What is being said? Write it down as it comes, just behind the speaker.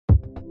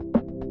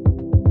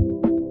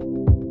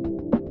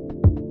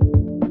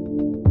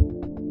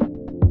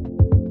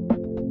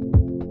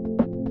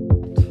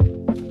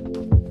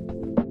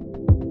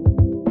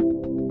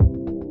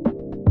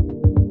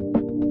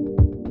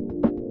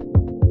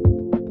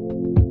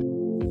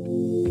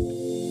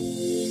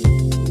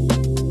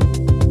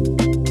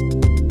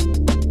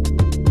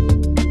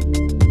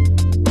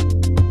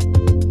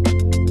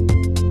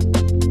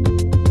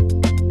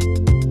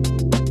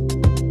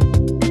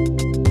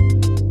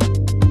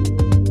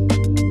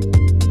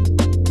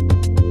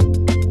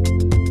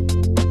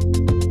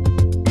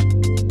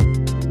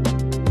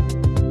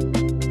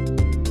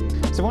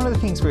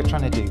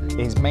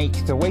is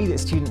make the way that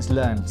students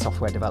learn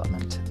software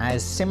development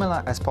as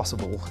similar as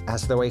possible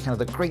as the way kind of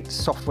the great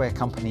software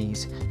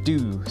companies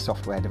do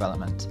software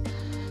development.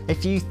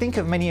 If you think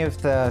of many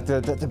of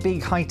the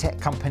big high-tech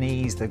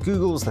companies, the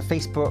Googles, the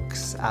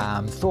Facebooks,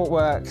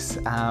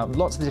 ThoughtWorks,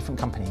 lots of different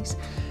companies,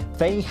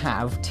 they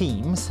have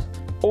teams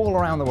all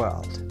around the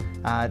world.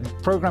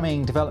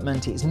 Programming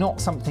development is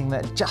not something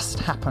that just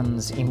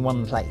happens in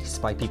one place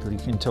by people who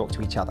can talk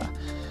to each other.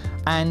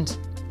 And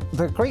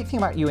the great thing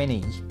about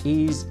UNE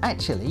is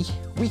actually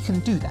we can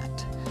do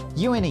that.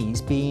 UNE's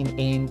been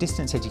in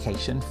distance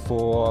education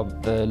for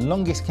the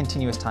longest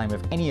continuous time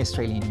of any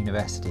Australian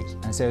university,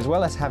 and so as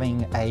well as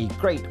having a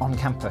great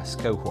on-campus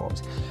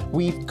cohort,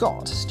 we've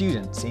got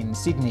students in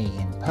Sydney,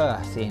 in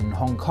Perth, in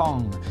Hong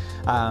Kong.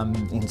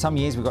 In some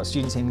years we've got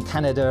students in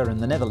Canada and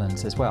the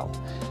Netherlands as well.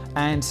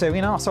 And so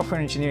in our software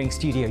engineering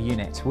studio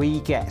unit, we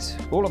get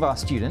all of our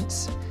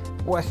students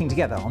working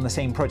together on the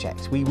same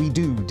project. We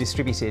do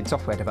distributed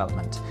software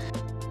development.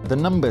 The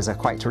numbers are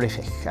quite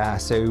terrific.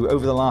 So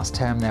over the last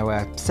term there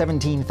were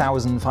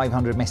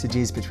 17,500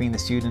 messages between the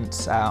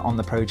students on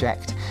the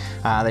project.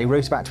 They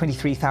wrote about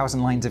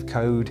 23,000 lines of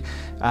code,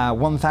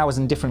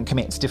 1,000 different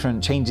commits,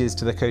 different changes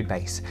to the code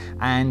base.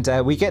 And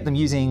we get them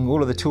using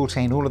all of the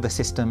toolchain, all of the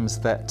systems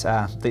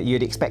that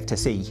you'd expect to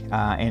see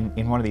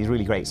in one of these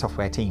really great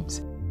software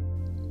teams.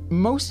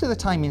 Most of the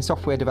time in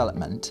software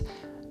development,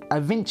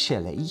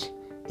 eventually,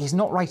 is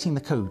not writing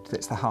the code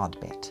that's the hard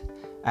bit.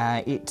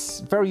 It's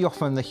very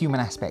often the human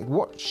aspect.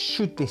 What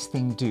should this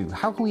thing do?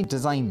 How can we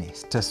design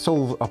this to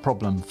solve a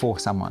problem for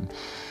someone?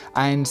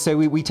 And so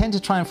we tend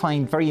to try and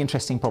find very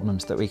interesting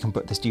problems that we can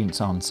put the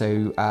students on.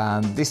 So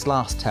this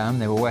last term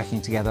they were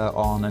working together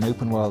on an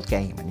open world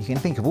game, and you can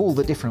think of all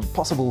the different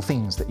possible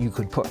things that you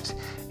could put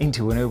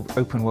into an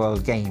open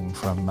world game,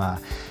 from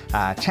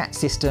chat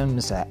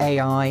systems,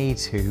 AI,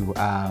 to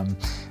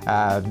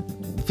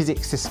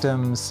physics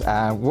systems,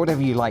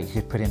 whatever you like you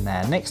could put in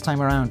there. Next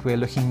time around we're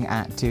looking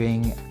at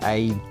doing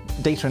a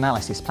data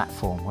analysis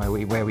platform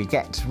where we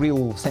get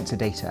real sensor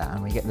data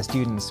and we get the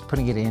students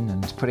putting it in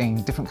and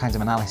putting different kinds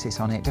of analysis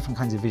on it, different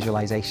kinds of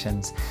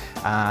visualizations.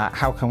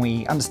 How can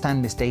we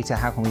understand this data?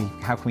 How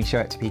can we show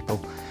it to people?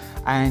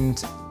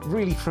 And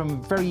really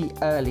from very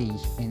early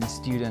in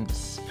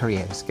students'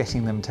 careers,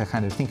 getting them to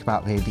kind of think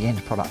about the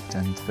end product,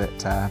 and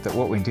that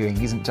what we're doing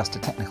isn't just a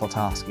technical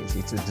task,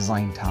 it's a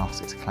design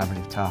task, it's a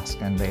collaborative task,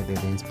 and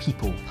there's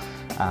people,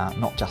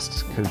 not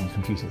just coding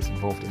computers,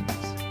 involved in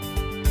this.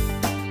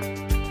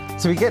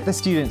 So we get the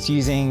students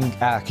using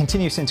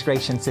continuous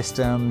integration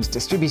systems,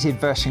 distributed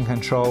version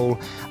control,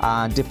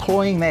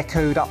 deploying their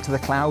code up to the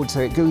cloud,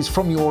 so it goes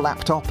from your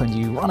laptop and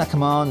you run a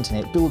command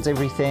and it builds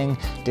everything,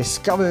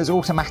 discovers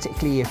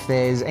automatically if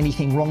there's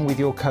anything wrong with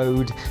your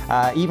code,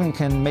 even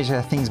can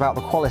measure things about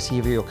the quality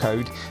of your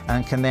code,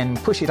 and can then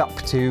push it up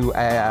to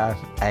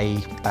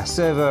a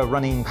server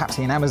running perhaps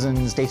in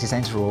Amazon's data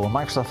center or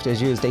Microsoft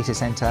Azure's data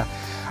center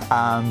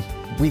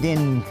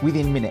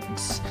within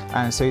minutes.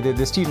 And so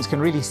the students can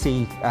really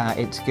see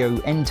it go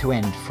end to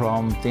end,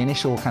 from the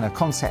initial kind of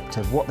concept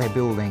of what they're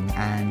building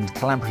and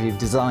collaborative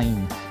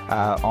design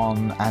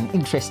on an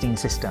interesting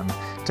system,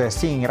 to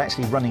seeing it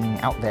actually running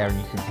out there and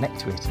you can connect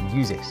to it and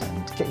use it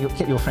and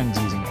get your friends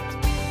using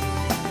it.